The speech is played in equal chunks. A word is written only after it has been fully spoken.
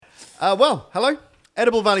Hello.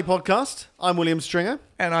 Edible Valley Podcast. I'm William Stringer.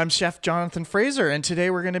 And I'm Chef Jonathan Frazier, and today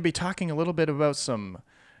we're going to be talking a little bit about some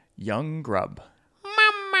young grub.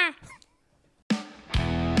 Mama!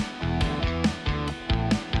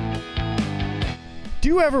 Do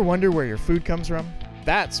you ever wonder where your food comes from?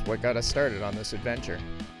 That's what got us started on this adventure.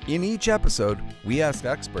 In each episode, we ask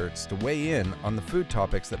experts to weigh in on the food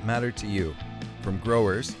topics that matter to you, from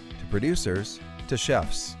growers to producers to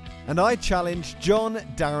chefs. And I challenge John,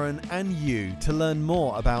 Darren, and you to learn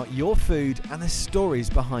more about your food and the stories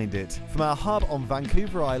behind it. From our hub on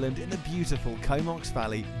Vancouver Island in the beautiful Comox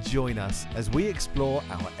Valley, join us as we explore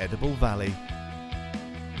our edible valley.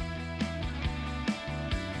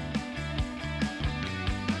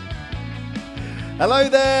 Hello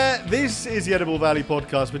there. This is the Edible Valley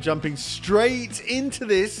Podcast. We're jumping straight into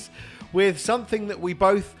this with something that we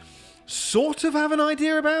both sort of have an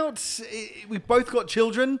idea about. We've both got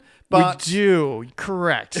children, but we do.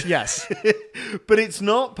 Correct. Yes. But it's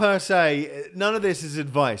not per se. None of this is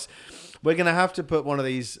advice. We're going to have to put one of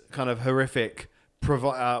these kind of horrific,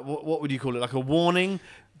 what would you call it? Like a warning.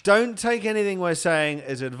 Don't take anything we're saying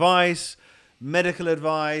as advice, medical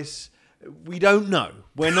advice. We don't know.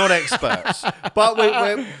 We're not experts, but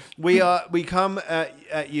we come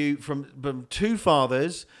at you from two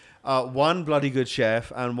fathers. One bloody good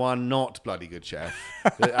chef and one not bloody good chef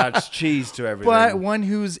that adds cheese to everything. But one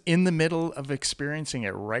who's in the middle of experiencing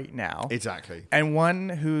it right now. Exactly. And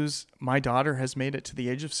one my daughter has made it to the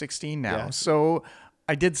age of 16 now. Yeah. So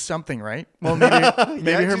I did something right. Well,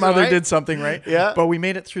 maybe her mother did something right. Yeah. But we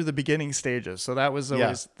made it through the beginning stages. So that was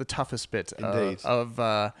always the toughest bit of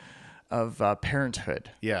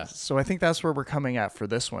parenthood. Yeah. So I think that's where we're coming at for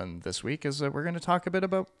this one this week is that we're going to talk a bit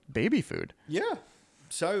about baby food. Yeah.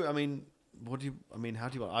 So, how do you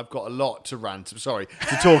want? I've got a lot to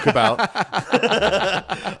talk about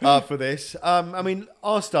for this.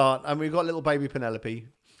 I'll start. We've got little baby Penelope.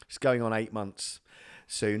 She's going on 8 months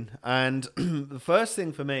soon. And the first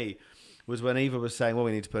thing for me was when Eva was saying, well,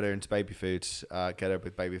 we need to put her into baby foods, get her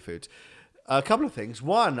with baby foods. A couple of things.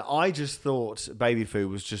 One, I just thought baby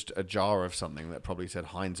food was just a jar of something that probably said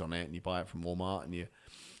Heinz on it, and you buy it from Walmart,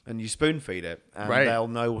 and you spoon feed it, and they'll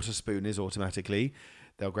know what a spoon is automatically.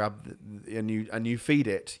 They'll grab and you feed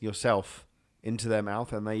it yourself into their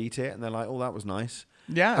mouth, and they eat it, and they're like, "Oh, that was nice."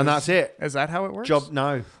 Yeah, and that's it. Is that how it works?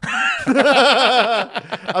 No.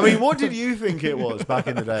 What did you think it was back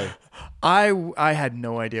in the day? I had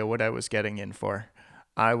no idea what I was getting in for.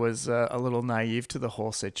 I was a little naive to the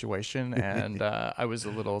whole situation, and I was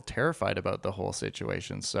a little terrified about the whole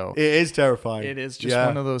situation. So it is terrifying. It is just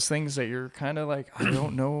one of those things that you're kind of like, I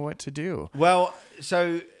don't know what to do. Well,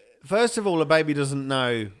 so first of all, a baby doesn't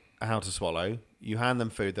know how to swallow. You hand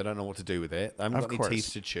them food, they don't know what to do with it. They haven't got any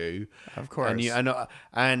teeth to chew. Of course.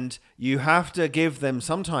 And you have to give them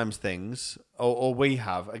sometimes things, or we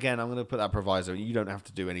have. Again, I'm going to put that proviso. You don't have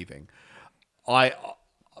to do anything.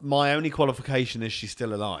 My only qualification is she's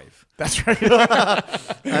still alive. That's right.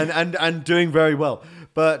 and doing very well.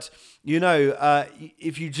 But,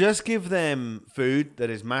 if you just give them food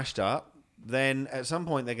that is mashed up, then at some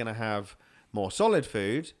point they're going to have more solid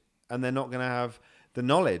food, and they're not going to have the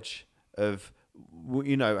knowledge of,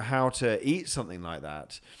 how to eat something like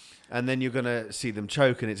that. And then you're going to see them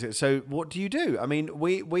choke. And so what do you do?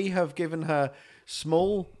 We have given her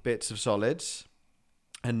small bits of solids,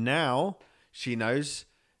 and now she knows...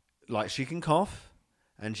 Like she can cough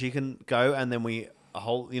and she can go, and then we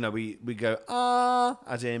go,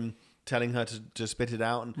 as in telling her to spit it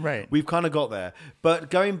out. And right. We've kind of got there. But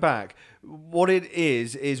going back, what it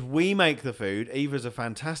is we make the food. Eva's a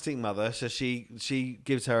fantastic mother. So she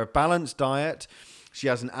gives her a balanced diet. She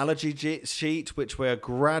has an allergy sheet, which we're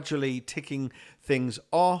gradually ticking things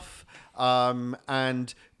off.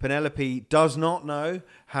 And Penelope does not know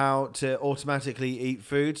how to automatically eat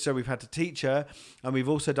food, so we've had to teach her. And we've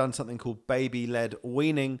also done something called baby-led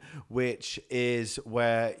weaning, which is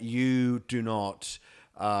where you do not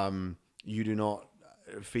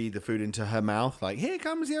feed the food into her mouth, like, here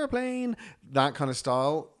comes the airplane, that kind of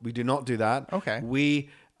style. We do not do that. Okay. We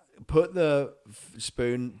put the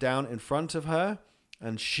spoon down in front of her,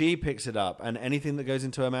 and she picks it up, and anything that goes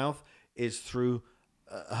into her mouth is through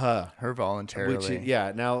her voluntarily.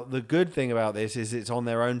 Now the good thing about this is it's on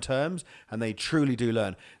their own terms, and they truly do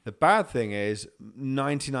learn. The bad thing is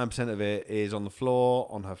 99% of it is on the floor,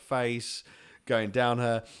 on her face, going down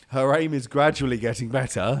her aim is gradually getting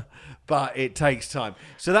better, but it takes time.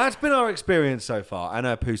 So that's been our experience so far, and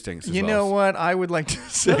her poo stinks as well. You know what I would like to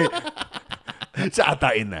say? So add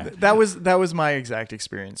that in there. That was my exact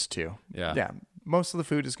experience too. Yeah. most of the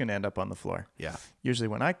food is going to end up on the floor. Yeah. Usually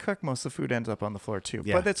when I cook, most of the food ends up on the floor too.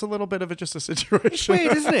 Yeah. But it's a little bit of just a situation. It's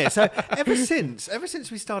weird, isn't it? So ever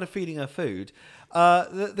since we started feeding her food,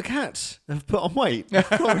 the cats have put on weight. Isn't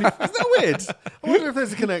that weird? I wonder if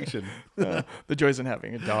there's a connection. The joys in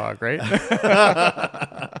having a dog, right?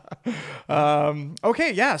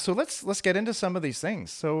 Okay, yeah. So let's get into some of these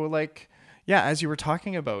things. So like, yeah, as you were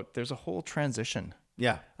talking about, there's a whole transition.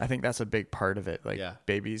 Yeah. I think that's a big part of it. Like Yeah.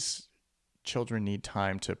 children need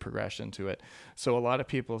time to progress into it. So a lot of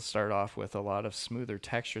people start off with a lot of smoother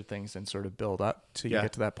texture things and sort of build up till you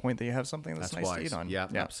get to that point that you have something that's nice to eat on. Yeah,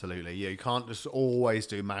 absolutely. Yeah, you can't just always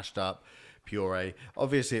do mashed up puree.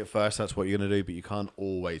 Obviously, at first, that's what you're going to do, but you can't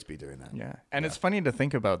always be doing that. Yeah. And it's funny to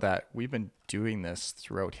think about that. We've been doing this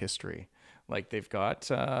throughout history. Like they've got...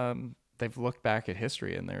 they've looked back at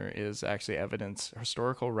history and there is actually evidence,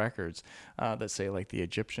 historical records that say like the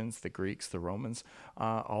Egyptians, the Greeks, the Romans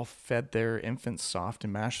all fed their infants soft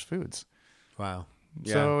and mashed foods. Wow.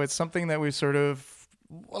 Yeah. So it's something that we sort of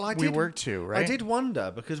we work to, right? I did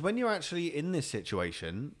wonder because when you're actually in this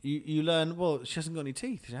situation, you learn, well, she hasn't got any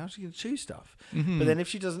teeth. How's she going to chew stuff? Mm-hmm. But then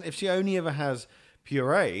if she only ever has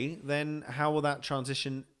puree, then how will that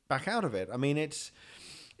transition back out of it? I mean, it's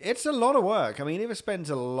a lot of work. I mean, Eva spends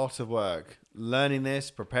a lot of work learning this,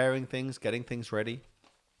 preparing things, getting things ready.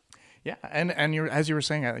 Yeah, and you're, as you were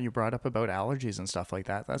saying, you brought up about allergies and stuff like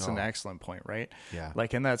that. That's an excellent point, right? Yeah.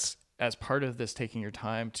 Like, and that's as part of this, taking your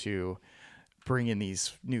time to bring in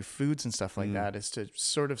these new foods and stuff like that, is to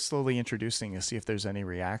sort of slowly introducing to see if there's any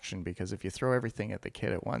reaction. Because if you throw everything at the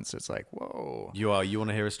kid at once, it's like, whoa. You want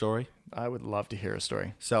to hear a story? I would love to hear a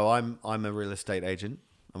story. So I'm a real estate agent.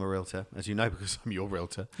 I'm a realtor, as you know, because I'm your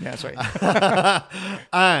realtor. Yeah, that's right.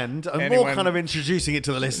 And I'm more kind of introducing it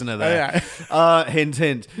to the listener there. Hint,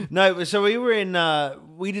 hint. No, so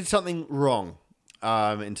we did something wrong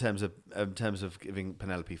in terms of giving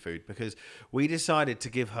Penelope food, because we decided to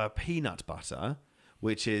give her peanut butter,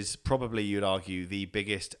 which is probably, you'd argue, the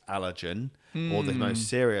biggest allergen or the most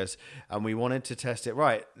serious. And we wanted to test it.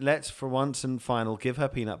 Right, let's for once and final give her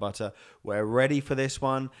peanut butter. We're ready for this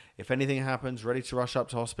one. If anything happens, ready to rush up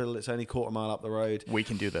to hospital. It's only a quarter mile up the road. We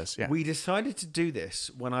can do this, yeah. We decided to do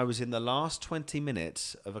this when I was in the last 20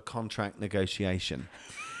 minutes of a contract negotiation.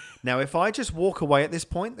 Now, if I just walk away at this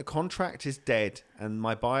point, the contract is dead and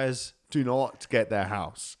my buyers do not get their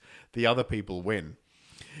house. The other people win.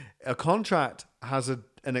 A contract has an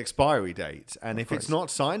expiry date, and if it's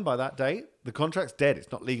not signed by that date, the contract's dead.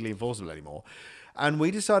 It's not legally enforceable anymore. And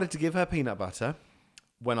we decided to give her peanut butter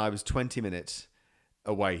when I was 20 minutes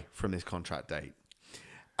away from this contract date.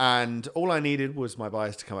 And all I needed was my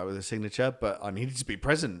buyers to come up with a signature, but I needed to be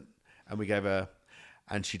present. And we gave her,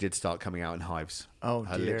 and she did start coming out in hives. Oh,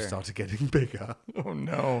 her dear. lips started getting bigger. Oh,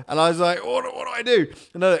 no. And I was like, what do I do?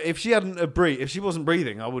 No, if she wasn't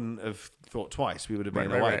breathing, I wouldn't have thought twice. We would have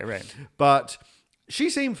been away. Right. But she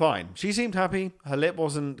seemed fine. She seemed happy. Her lip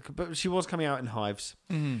wasn't, but she was coming out in hives.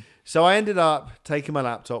 Mm-hmm. So I ended up taking my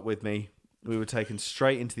laptop with me. We were taken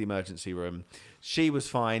straight into the emergency room. She was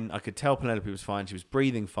fine. I could tell Penelope was fine. She was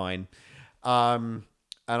breathing fine. And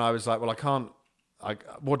I was like, well,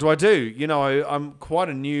 what do I do? You know, I'm quite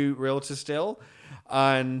a new realtor still.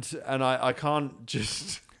 And I can't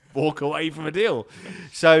just walk away from a deal.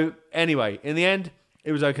 So anyway, in the end,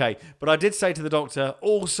 it was okay. But I did say to the doctor,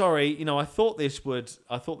 oh, sorry, you know, I thought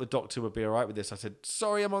the doctor would be all right with this. I said,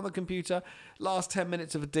 sorry, I'm on the computer. Last 10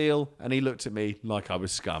 minutes of a deal. And he looked at me like I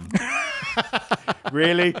was scum.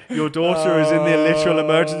 Really? Your daughter is in the literal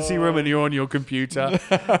emergency room and you're on your computer?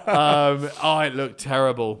 It looked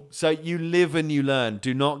terrible. So you live and you learn.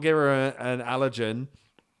 Do not give her an allergen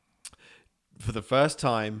for the first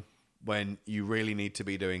time when you really need to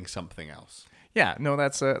be doing something else. Yeah, no,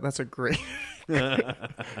 that's a great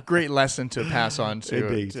great lesson to pass on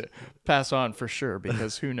to pass on for sure,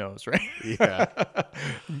 because who knows, right? Yeah.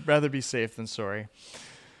 Rather be safe than sorry.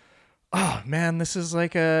 Oh man, this is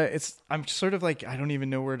like I'm sort of like, I don't even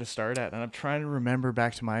know where to start at, and I'm trying to remember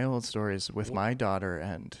back to my old stories with my daughter,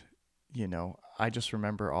 and you know, I just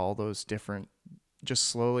remember all those different, just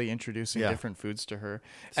slowly introducing different foods to her.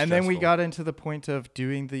 And then we got into the point of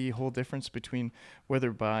doing the whole difference between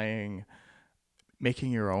whether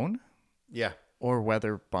making your own, or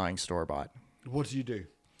whether buying store-bought. What do you do?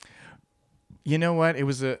 You know what?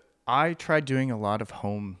 I tried doing a lot of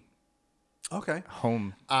home.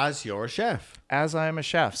 As you're a chef. As I am a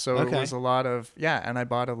chef. So it was a lot of, and I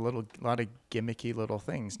bought a lot of gimmicky little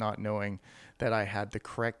things, not knowing that I had the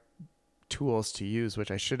correct tools to use,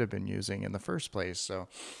 which I should have been using in the first place. So,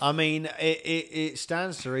 I mean, it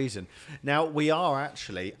stands to reason. Now, we are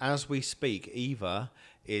actually, as we speak, Eva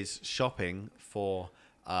is shopping for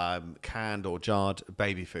canned or jarred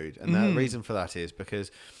baby food. And the reason for that is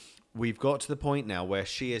because we've got to the point now where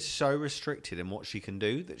she is so restricted in what she can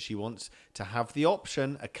do that she wants to have the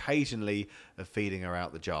option occasionally of feeding her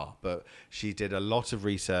out the jar. But she did a lot of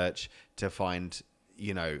research to find,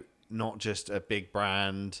 not just a big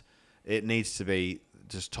brand. It needs to be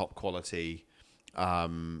just top quality,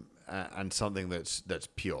 and something that's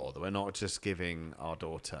pure. That we're not just giving our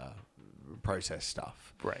daughter processed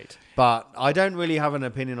stuff. Right. But I don't really have an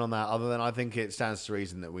opinion on that other than I think it stands to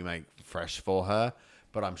reason that we make fresh for her.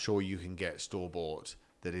 But I'm sure you can get store-bought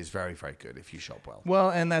that is very, very good if you shop well. Well,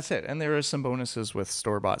 and that's it. And there are some bonuses with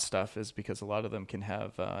store-bought stuff is because a lot of them can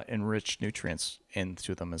have enriched nutrients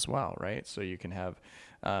into them as well, right? So you can have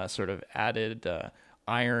sort of added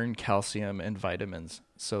iron, calcium, and vitamins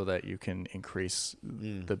so that you can increase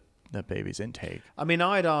the baby's intake. I mean,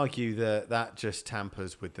 I'd argue that just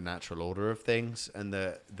tampers with the natural order of things, and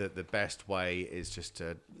that the best way is just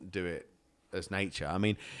to do it as nature. I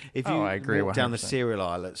mean, if you I agree walk down the 100%. cereal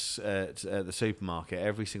aisle at the supermarket,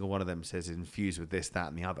 every single one of them says infused with this, that,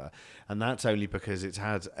 and the other, and that's only because it's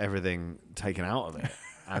had everything taken out of it,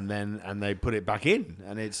 and they put it back in,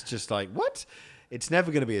 and it's just like, what? It's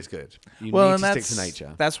never going to be as good. You need to stick to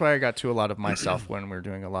nature. That's why I got to a lot of myself when we're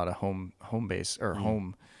doing a lot of home base or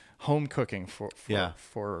home cooking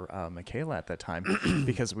for Michaela at that time,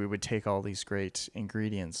 because we would take all these great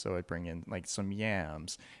ingredients. So I'd bring in like some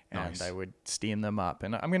yams and I would steam them up.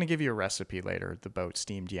 And I'm going to give you a recipe later about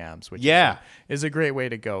steamed yams, which is a great way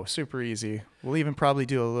to go. Super easy. We'll even probably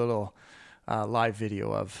do a little live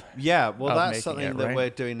video of that's something it, that right? we're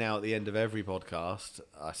doing now at the end of every podcast.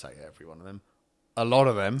 I say every one of them. A lot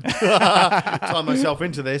of them. Time myself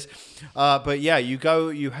into this. But yeah, you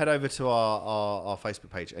head over to our Facebook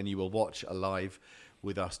page and you will watch a live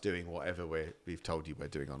with us doing whatever we've told you we're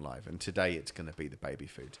doing on live. And today it's going to be the baby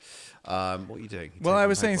food. What are you doing? Well, I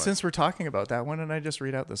was saying, since we're talking about that, why don't I just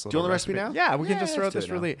read out this little Do you want the recipe now? Yeah, we can just throw out let's this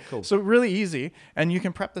do it now. really Cool. So really easy, and you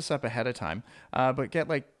can prep this up ahead of time. But get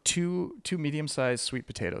like two medium-sized sweet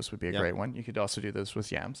potatoes would be a great one. You could also do this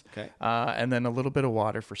with yams. Okay. And then a little bit of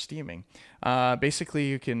water for steaming. Basically,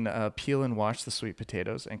 you can peel and wash the sweet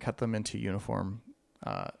potatoes and cut them into uniform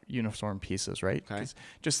pieces, right? Okay.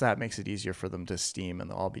 Just that makes it easier for them to steam and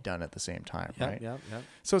they'll all be done at the same time, right? Yeah.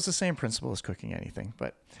 So it's the same principle as cooking anything,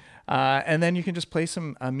 but and then you can just place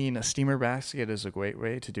them. I mean, a steamer basket is a great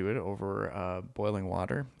way to do it over boiling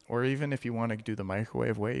water, or even if you want to do the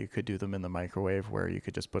microwave way, you could do them in the microwave where you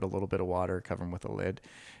could just put a little bit of water, cover them with a lid,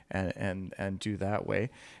 and do that way.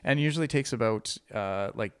 And it usually takes about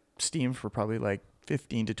like steam for probably like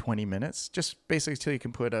 15 to 20 minutes, just basically till you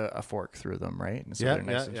can put a fork through them, right? And so they're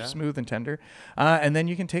nice and smooth and tender. And then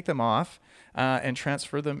you can take them off and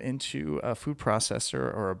transfer them into a food processor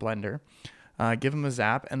or a blender. Give them a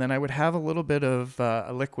zap, and then I would have a little bit of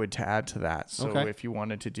a liquid to add to that. So if you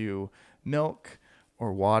wanted to do milk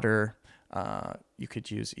or water, you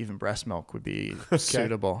could use even breast milk would be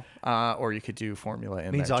suitable, or you could do formula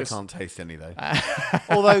in Means there. I can't taste any though.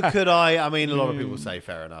 Although could I? I mean, a lot of people say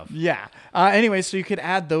fair enough. Yeah. Anyway, so you could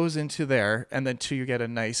add those into there, and then you get a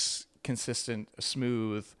nice, consistent,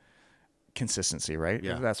 smooth consistency, right?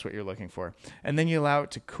 Yeah. That's what you're looking for. And then you allow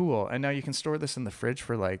it to cool, and now you can store this in the fridge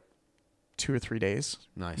for like 2 or 3 days.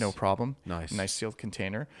 Nice. No problem. Nice Sealed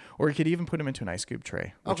container. Or you could even put them into an ice cube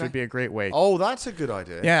tray, which would be a great way. Oh, that's a good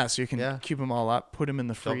idea. Yeah, so you can cube them all up, put them in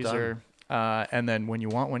the Job freezer, and then when you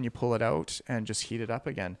want one, you pull it out and just heat it up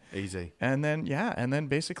again. Easy. And then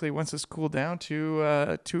basically once it's cooled down to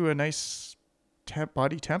a nice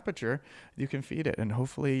body temperature, you can feed it, and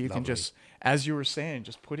hopefully you can just, as you were saying,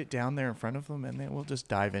 just put it down there in front of them, and then we'll just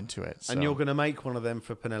dive into it. So And you're going to make one of them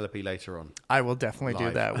for Penelope later on. I will definitely do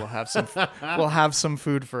Live. that. We'll have some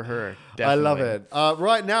food for her. Definitely. I love it.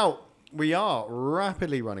 Right now, we are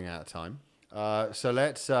rapidly running out of time. So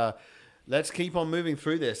let's keep on moving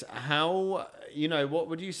through this. How, what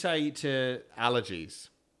would you say to allergies?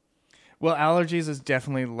 Well, allergies is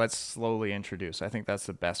definitely, let's slowly introduce. I think that's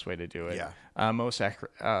the best way to do it. Yeah. Most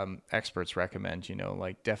experts recommend,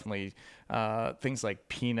 like definitely things like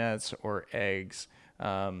peanuts or eggs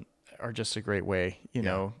are just a great way. You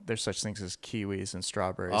know, there's such things as kiwis and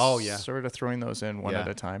strawberries. Oh, yeah. Sort of throwing those in one at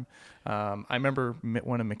a time. I remember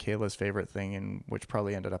one of Michaela's favorite thing, and which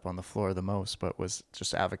probably ended up on the floor the most, but was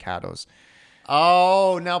just avocados.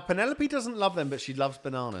 Oh, now Penelope doesn't love them, but she loves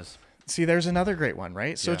bananas. See, there's another great one,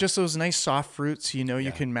 right? So Yeah. just those nice soft fruits,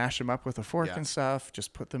 you can mash them up with a fork and stuff.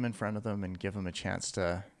 Just put them in front of them and give them a chance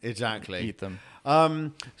to eat them.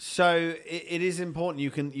 So it is important. You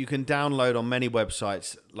can download on many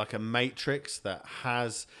websites like a matrix that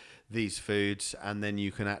has these foods, and then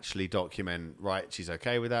you can actually document, right, she's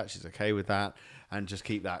okay with that, and just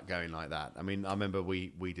keep that going like that. I mean, I remember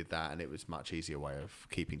we did that, and it was a much easier way of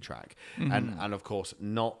keeping track. And of course,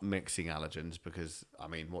 not mixing allergens, because, I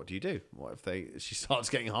mean, what do you do? What if she starts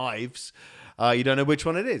getting hives? You don't know which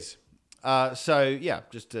one it is. So, yeah,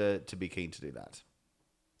 just to be keen to do that.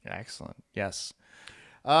 Excellent. Yes.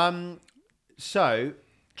 So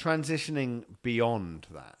transitioning beyond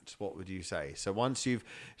that, what would you say? So once you've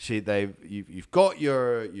got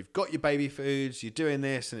your baby foods, you're doing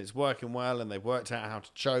this and it's working well, and they've worked out how to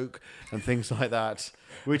choke and things like that,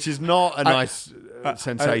 which is not a nice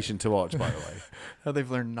sensation to watch, by the way. How they've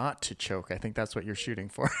learned not to choke. I think that's what you're shooting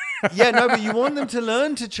for. Yeah, no, but you want them to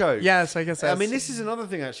learn to choke. Yes, I guess. I mean, this is another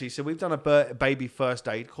thing, actually. So we've done a baby first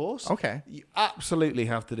aid course. Okay. You absolutely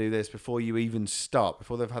have to do this before you even start,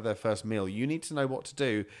 before they've had their first meal. You need to know what to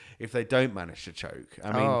do if they don't manage to choke.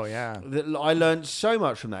 I mean, I learned so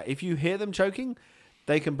much from that. If you hear them choking,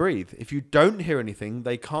 they can breathe. If you don't hear anything,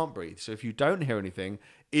 they can't breathe. So if you don't hear anything,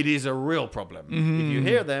 it is a real problem. If you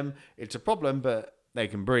hear them, it's a problem, but they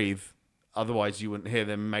can breathe. Otherwise, you wouldn't hear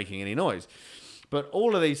them making any noise. But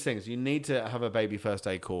all of these things, you need to have a baby first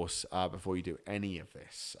aid course before you do any of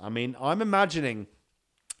this. I mean, I'm imagining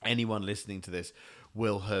anyone listening to this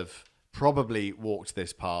will have probably walked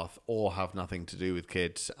this path or have nothing to do with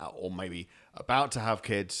kids, or maybe about to have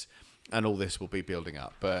kids, and all this will be building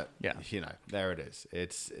up. But, yeah, you know, there it is.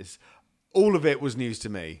 It's all of it was news to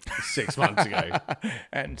me 6 months ago.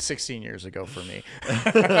 And 16 years ago for me.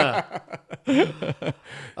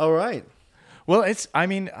 All right. Well,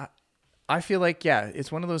 I feel like,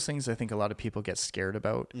 it's one of those things I think a lot of people get scared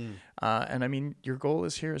about. And I mean, your goal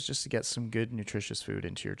is just to get some good, nutritious food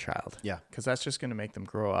into your child. Yeah. Because that's just going to make them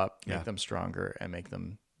grow up, make them stronger, and make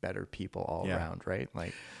them better people all around, right?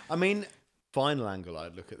 Like, I mean, final angle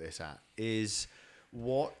I'd look at this at is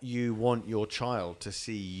what you want your child to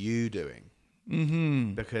see you doing.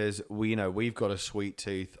 Because we've got a sweet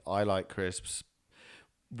tooth. I like crisps.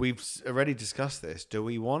 We've already discussed this. Do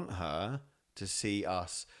we want her to see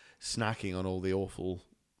us snacking on all the awful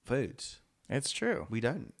foods? It's true. We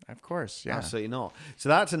don't. Of course, yeah. Absolutely not. So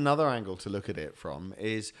that's another angle to look at it from,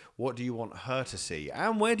 is what do you want her to see,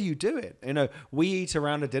 and where do you do it? You know, we eat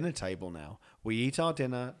around a dinner table now. We eat our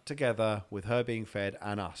dinner together with her being fed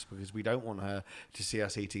and us, because we don't want her to see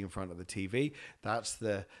us eating in front of the TV.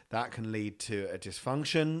 That can lead to a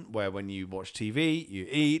dysfunction where when you watch TV, you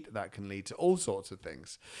eat. That can lead to all sorts of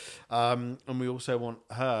things. And we also want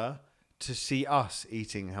her to see us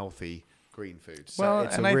eating healthy green foods. So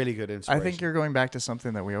it's a really good inspiration. I think you're going back to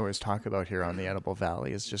something that we always talk about here on the Edible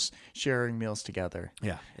Valley, is just sharing meals together.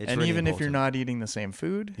 Yeah. And really even important. if you're not eating the same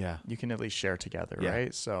food, Yeah. you can at least share together, Yeah.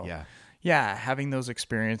 right? So yeah, having those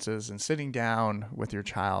experiences and sitting down with your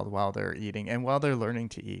child while they're eating and while they're learning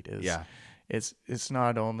to eat is it's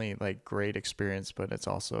not only like great experience, but it's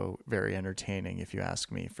also very entertaining, if you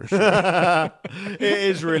ask me, for sure. It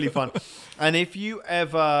is really fun. And if you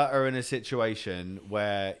ever are in a situation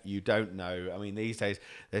where you don't know, I mean, these days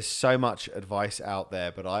there's so much advice out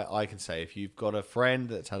there, but I can say, if you've got a friend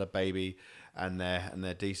that's had a baby and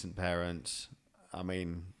they're decent parents, I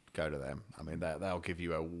mean, go to them. I mean, they'll give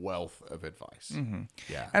you a wealth of advice.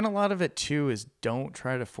 Yeah. And a lot of it too is don't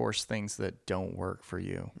try to force things that don't work for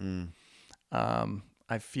you.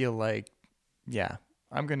 I feel like,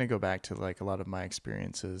 I'm going to go back to like a lot of my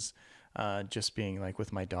experiences, just being like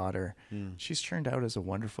with my daughter. She's turned out as a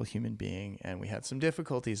wonderful human being, and we had some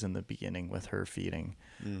difficulties in the beginning with her feeding.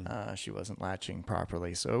 She wasn't latching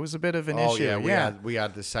properly, so it was a bit of an issue. We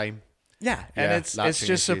had the same. Yeah, and it's just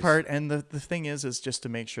issues. a part. And the thing is just to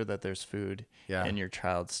make sure that there's food in your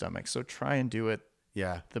child's stomach. So try and do it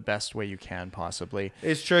the best way you can possibly.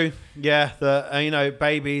 It's true. Yeah,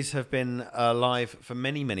 babies have been alive for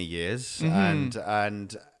many, many years,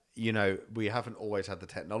 and we haven't always had the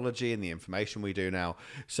technology and the information we do now.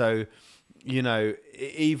 So,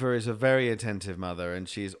 Eva is a very attentive mother, and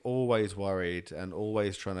she's always worried and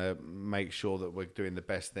always trying to make sure that we're doing the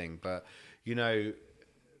best thing. But, you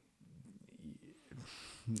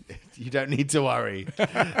don't need to worry.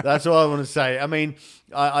 That's all I want to say. I mean,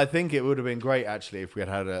 I think it would have been great, actually, if we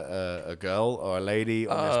had a girl or a lady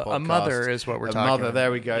on this podcast. A mother is what we're talking about. A mother,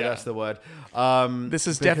 there we go. Yeah. That's the word. This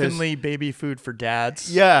is definitely baby food for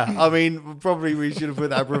dads. Yeah, I mean, probably we should have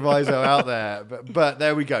put that proviso out there. But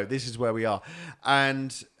there we go. This is where we are.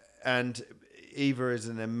 And Eva is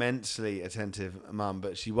an immensely attentive mum,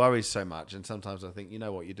 but she worries so much. And sometimes I think, you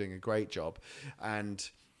know what, you're doing a great job. And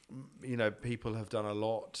people have done a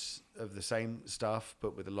lot of the same stuff,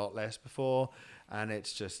 but with a lot less before. And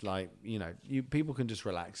it's just like, people can just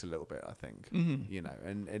relax a little bit, I think,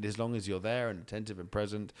 and as long as you're there and attentive and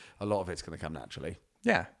present, a lot of it's going to come naturally.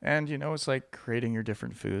 Yeah. And, it's like creating your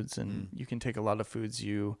different foods, and you can take a lot of foods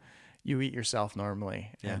you eat yourself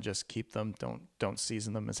normally and just keep them. Don't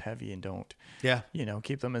season them as heavy, and don't,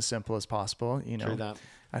 keep them as simple as possible. True that.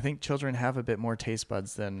 I think children have a bit more taste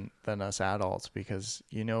buds than us adults, because,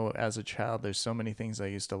 as a child, there's so many things I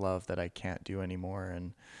used to love that I can't do anymore.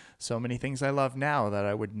 And so many things I love now that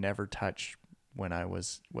I would never touch when I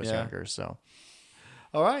was younger. So.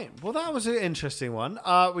 All right. Well, that was an interesting one.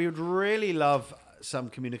 We would really love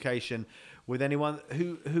some communication with anyone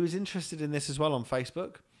who is interested in this as well on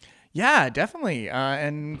Facebook. Yeah, definitely.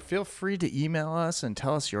 And feel free to email us and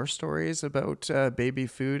tell us your stories about baby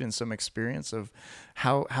food and some experience of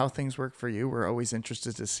how things work for you. We're always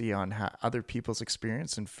interested to see on how other people's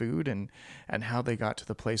experience in food and how they got to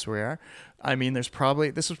the place where we are. I mean, we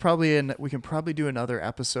can probably do another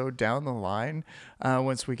episode down the line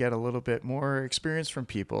once we get a little bit more experience from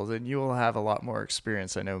people. Then you will have a lot more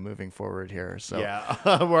experience, I know, moving forward here. So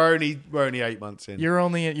yeah, we're only 8 months in.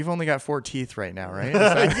 You've only got 4 teeth right now, right?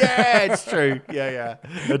 Yeah, it's true. Yeah.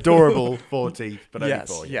 Adorable 4 teeth, but only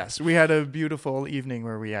 4. Yeah. Yes. We had a beautiful evening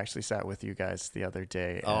where we actually sat with you guys the other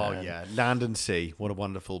day. Oh yeah, Land and Sea. What a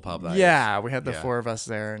wonderful pub that is. Yeah, we had the 4 of us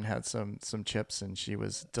there and had some chips, and she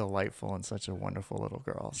was delightful and such a wonderful little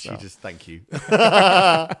girl. So. She just, thank you.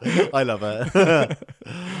 I love her.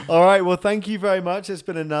 All right, well, thank you very much. It's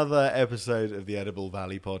been another episode of the Edible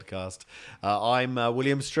Valley podcast. I'm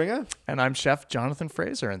William Stringer. And I'm Chef Jonathan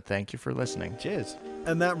Frazier, and thank you for listening. Cheers.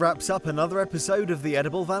 And that wraps up another episode of the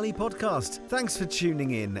Edible Valley podcast. Thanks for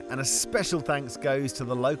tuning in, and a special thanks goes to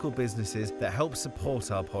the local businesses that help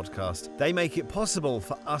support our podcast. They make it possible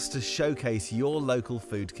for us to showcase your local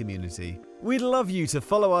food community. We'd love you to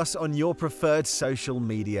follow us on your preferred social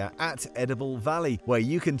media at Edible Valley, where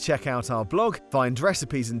you can check out our blog, find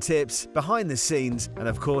recipes and tips, behind the scenes, and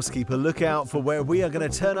of course keep a lookout for where we are going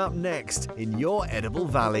to turn up next in your Edible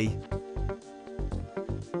Valley.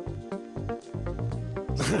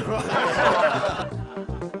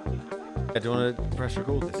 Do you want to press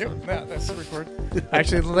record this time? Yeah, that's record.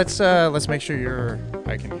 Actually, let's make sure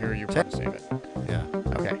I can hear you save it. Yeah.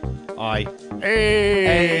 Okay.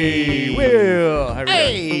 Hey, Will.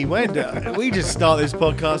 Hey, Wenda. We just start this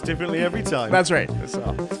podcast differently every time. That's right.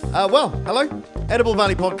 Well, hello. Edible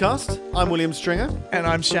Valley podcast. I'm William Stringer. And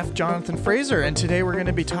I'm Chef Jonathan Frazier, and today we're going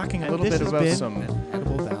to be talking a little bit about some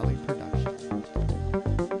Edible Valley production.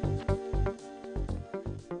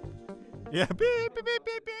 Yeah. Beep, beep, beep,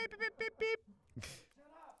 beep, beep, beep, beep, beep.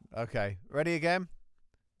 Okay, ready again?